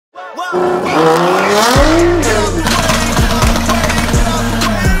What's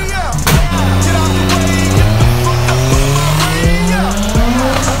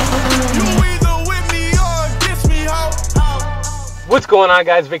going on,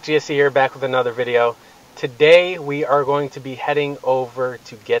 guys? Vic GSC here, back with another video. Today we are going to be heading over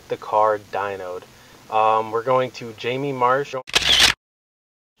to get the car dynoed. We're going to Jamie Marsh.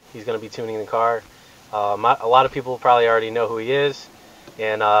 He's going to be tuning the car. A lot of people probably already know who he is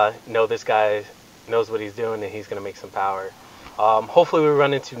and know this guy knows what he's doing, and he's going to make some power. Hopefully we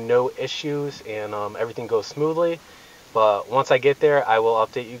run into no issues and everything goes smoothly. But once I get there, I will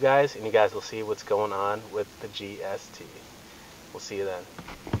update you guys, and you guys will see what's going on with the GST. We'll see you then.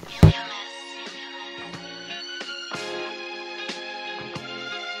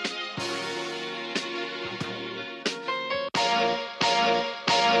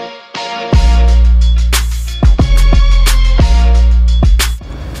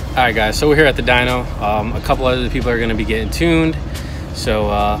 Alright guys, so we're here at the dyno. A couple other people are going to be getting tuned. So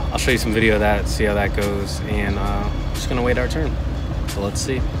I'll show you some video of that, see how that goes. And we're just going to wait our turn. So let's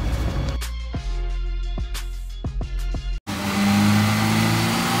see.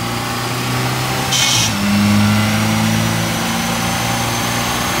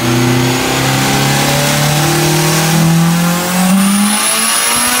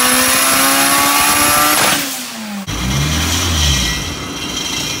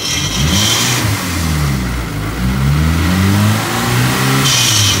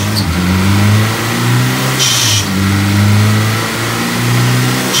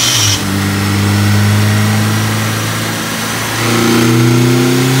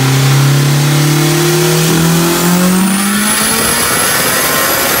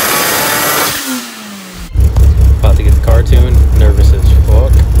 Nervous as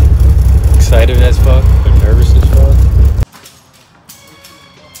fuck. Excited as fuck, but nervous as fuck.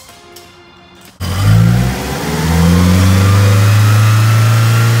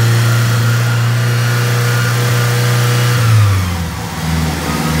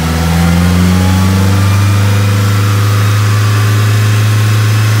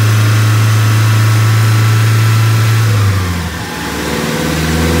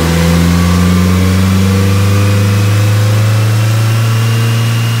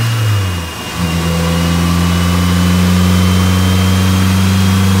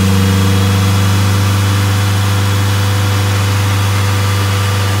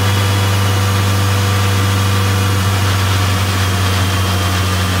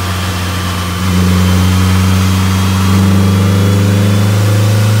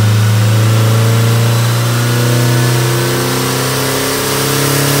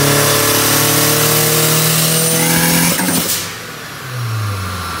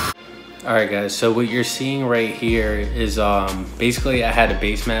 Alright guys, so what you're seeing right here is basically I had a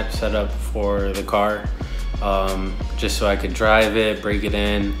base map set up for the car just so I could drive it, break it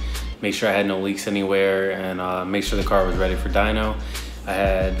in, make sure I had no leaks anywhere, and make sure the car was ready for dyno. I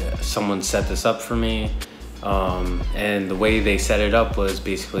had someone set this up for me, and the way they set it up was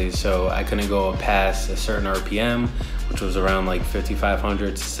basically so I couldn't go past a certain RPM, which was around like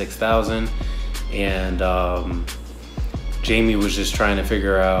 5,500 to 6,000, and Jamie was just trying to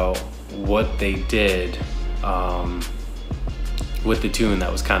figure out what they did with the tune that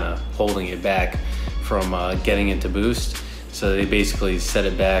was kind of holding it back from getting into boost. So they basically set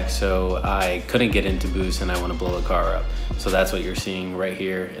it back so I couldn't get into boost and I want to blow the car up. So that's what you're seeing right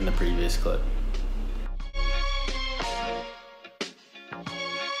here in the previous clip.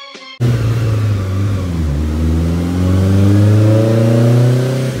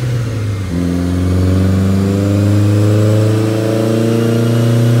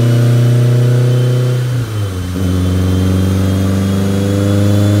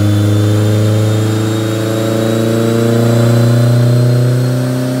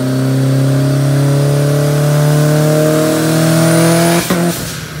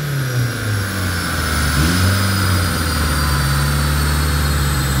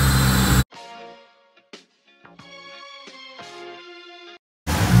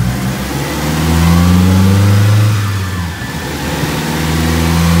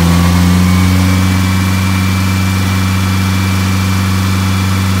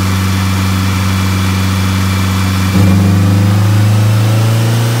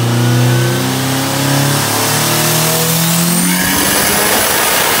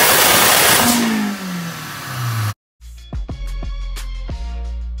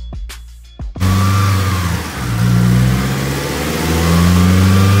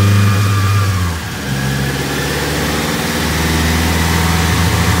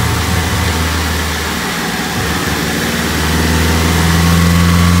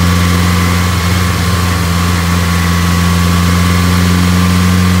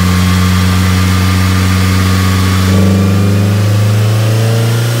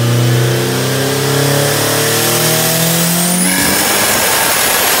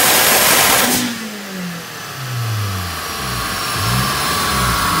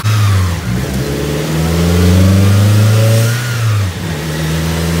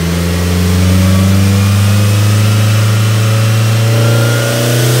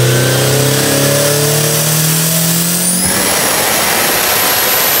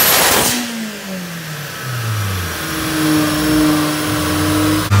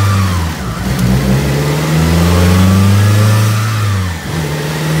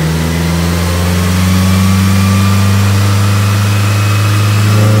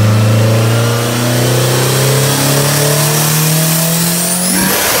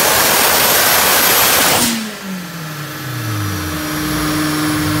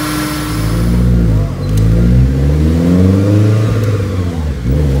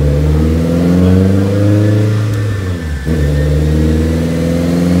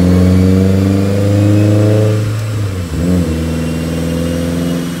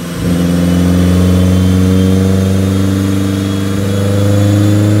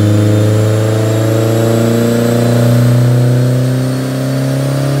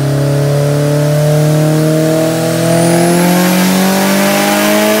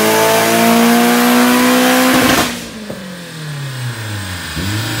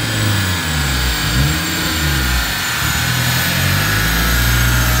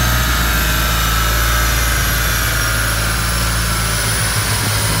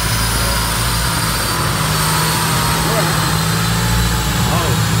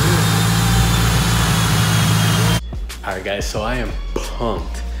 so I am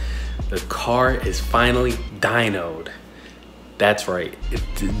pumped. The car is finally dynoed. That's right,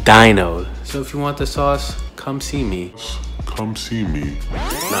 it's dynoed. So if you want the sauce, come see me. Come see me. Nah,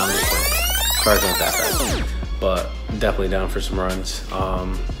 I'm just playing. Car's not that fast, but definitely down for some runs.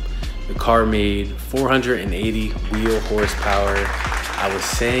 The car made 480 wheel horsepower. I was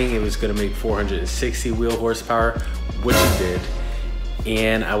saying it was gonna make 460 wheel horsepower, which it did.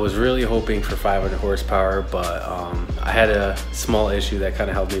 And I was really hoping for 500 horsepower, but I had a small issue that kind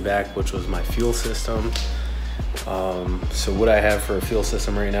of held me back, which was my fuel system. So what I have for a fuel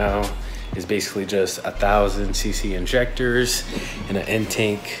system right now is basically just 1,000cc injectors and an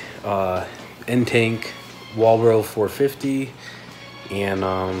in-tank Walboro 450. And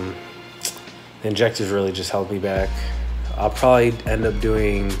the injectors really just held me back. I'll probably end up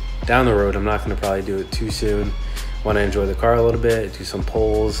doing down the road. I'm not gonna probably do it too soon. Want to enjoy the car a little bit, do some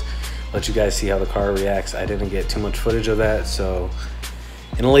pulls, let you guys see how the car reacts. I didn't get too much footage of that, so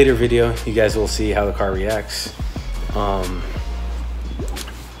in a later video, you guys will see how the car reacts.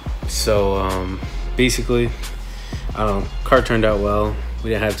 Basically, I don't know, car turned out well. We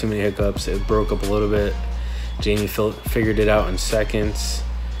didn't have too many hiccups. It broke up a little bit. Jamie figured it out in seconds,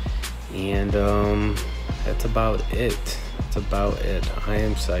 and that's about it. That's about it. I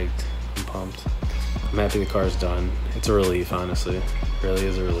am psyched. I'm pumped. I'm happy the car's done. It's a relief, honestly. It really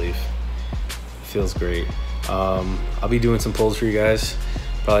is a relief. It feels great. I'll be doing some pulls for you guys,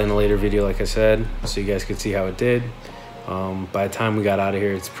 probably in a later video, like I said, so you guys could see how it did. By the time we got out of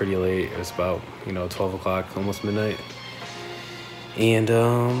here, it's pretty late. It was about, 12 o'clock, almost midnight. And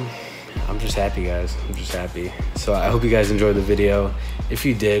I'm just happy, guys. I'm just happy. So I hope you guys enjoyed the video. If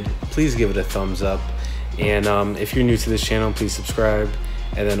you did, please give it a thumbs up. And if you're new to this channel, please subscribe.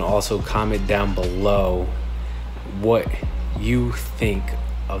 And then also comment down below what you think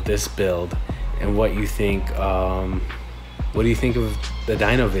of this build and what you think. What do you think of the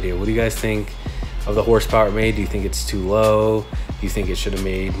dyno video? What do you guys think of the horsepower it made? Do you think it's too low? Do you think it should have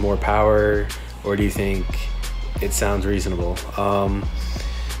made more power? Or do you think it sounds reasonable?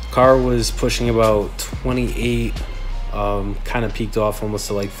 Car was pushing about 28, kind of peaked off almost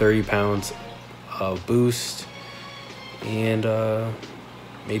to like 30 pounds of boost, and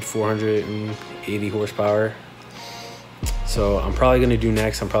made 480 horsepower. So I'm probably gonna do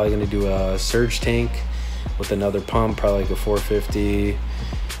next, I'm probably gonna do a surge tank with another pump, probably like a 450,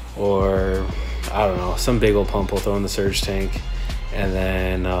 or I don't know, some big old pump we'll throw in the surge tank, and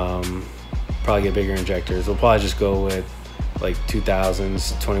then probably get bigger injectors. We'll probably just go with like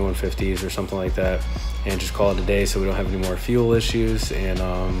 2000s, 2150s or something like that, and just call it a day so we don't have any more fuel issues. And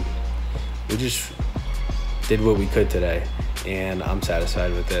we just did what we could today, and I'm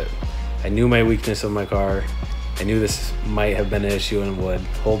satisfied with it. I knew my weakness of my car. I knew this might have been an issue and would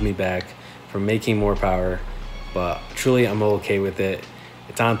hold me back from making more power, but truly I'm okay with it.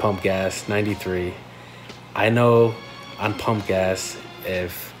 It's on pump gas, 93. I know on pump gas,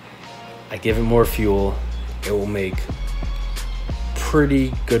 if I give it more fuel, it will make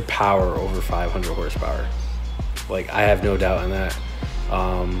pretty good power over 500 horsepower. Like, I have no doubt in that.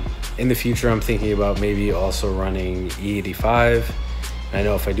 In the future, I'm thinking about maybe also running E85. I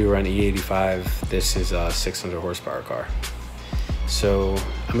know if I do run E85, this is a 600 horsepower car. So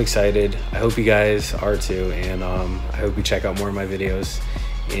I'm excited. I hope you guys are too, and I hope you check out more of my videos,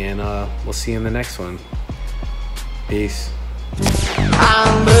 and we'll see you in the next one. Peace.